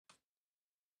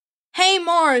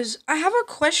Mars, I have a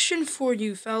question for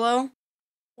you, fellow.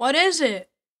 What is it?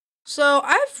 So,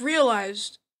 I've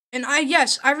realized, and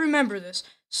yes, I remember this.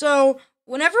 So,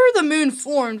 whenever the moon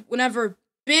formed, whenever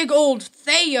big old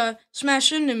Theia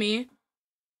smashed into me,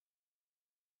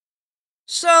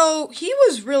 so he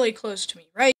was really close to me,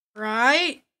 right?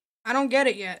 Right? I don't get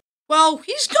it yet. Well,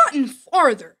 he's gotten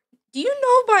farther. Do you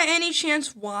know by any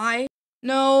chance why?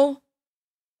 No.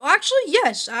 Well, actually,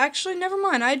 yes. Actually, never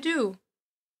mind. I do.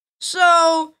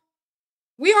 So,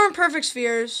 we aren't perfect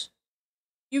spheres.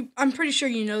 I'm pretty sure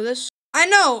you know this. I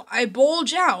know, I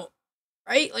bulge out,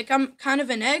 right? Like I'm kind of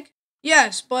an egg.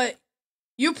 Yes, but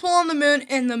you pull on the moon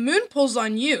and the moon pulls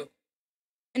on you.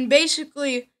 And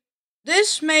basically,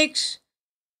 this makes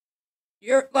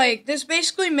this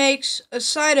basically makes a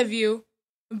side of you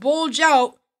bulge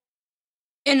out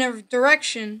in a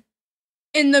direction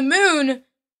and the moon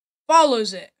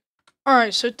follows it.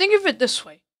 Alright, so think of it this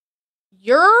way.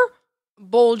 You're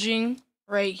bulging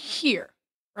right here,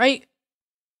 right?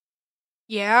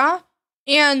 Yeah.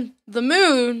 And the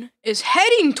moon is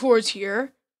heading towards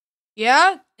here.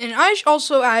 Yeah. And I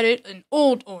also added an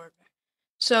old orb.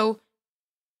 So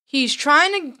he's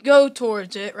trying to go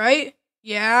towards it, right?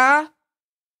 Yeah.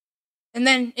 And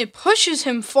then it pushes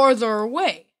him farther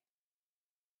away.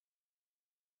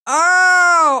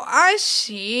 Oh, I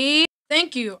see.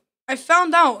 Thank you. I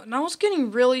found out and I was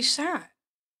getting really sad.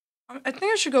 I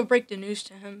think I should go break the news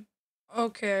to him.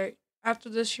 Okay. After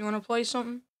this, you want to play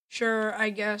something? Sure,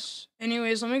 I guess.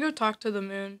 Anyways, let me go talk to the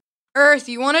moon. Earth,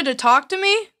 you wanted to talk to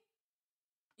me?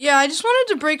 Yeah, I just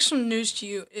wanted to break some news to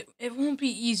you. It won't be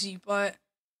easy, but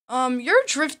you're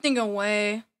drifting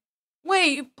away.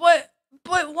 Wait, but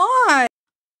why?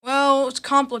 Well, it's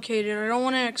complicated. I don't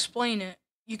want to explain it.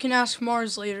 You can ask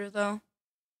Mars later, though.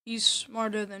 He's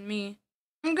smarter than me.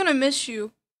 I'm gonna miss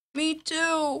you. Me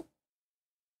too.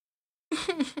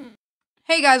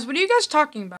 Hey guys, what are you guys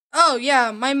talking about? Oh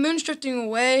yeah, my moon's drifting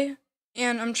away,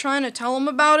 and I'm trying to tell him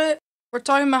about it. We're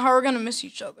talking about how we're gonna miss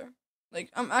each other. Like,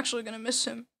 I'm actually gonna miss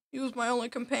him. He was my only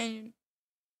companion.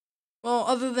 Well,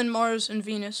 other than Mars and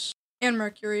Venus. And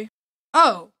Mercury.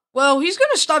 Oh, well, he's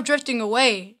gonna stop drifting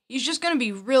away. He's just gonna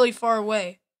be really far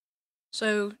away.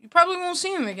 So, you probably won't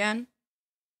see him again.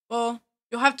 Well,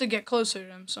 you'll have to get closer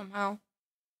to him somehow.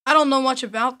 I don't know much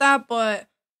about that, but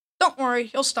don't worry,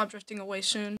 he'll stop drifting away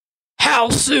soon. How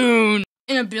soon?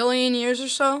 In a billion years or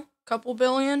so? Couple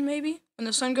billion, maybe? When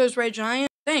the sun goes red giant?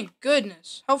 Thank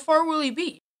goodness. How far will he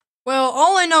be? Well,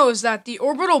 all I know is that the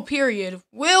orbital period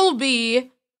will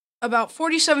be about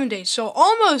 47 days, so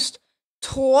almost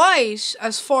twice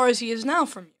as far as he is now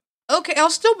from you. Okay, I'll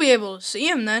still be able to see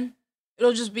him then.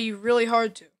 It'll just be really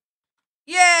hard to.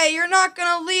 Yay, you're not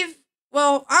gonna leave.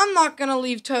 Well, I'm not gonna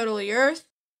leave totally Earth.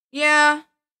 Yeah,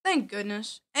 thank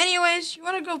goodness. Anyways, you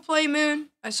wanna go play Moon?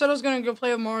 I said I was gonna go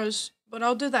play with Mars, but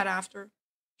I'll do that after.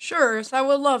 Sure, Earth, I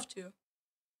would love to.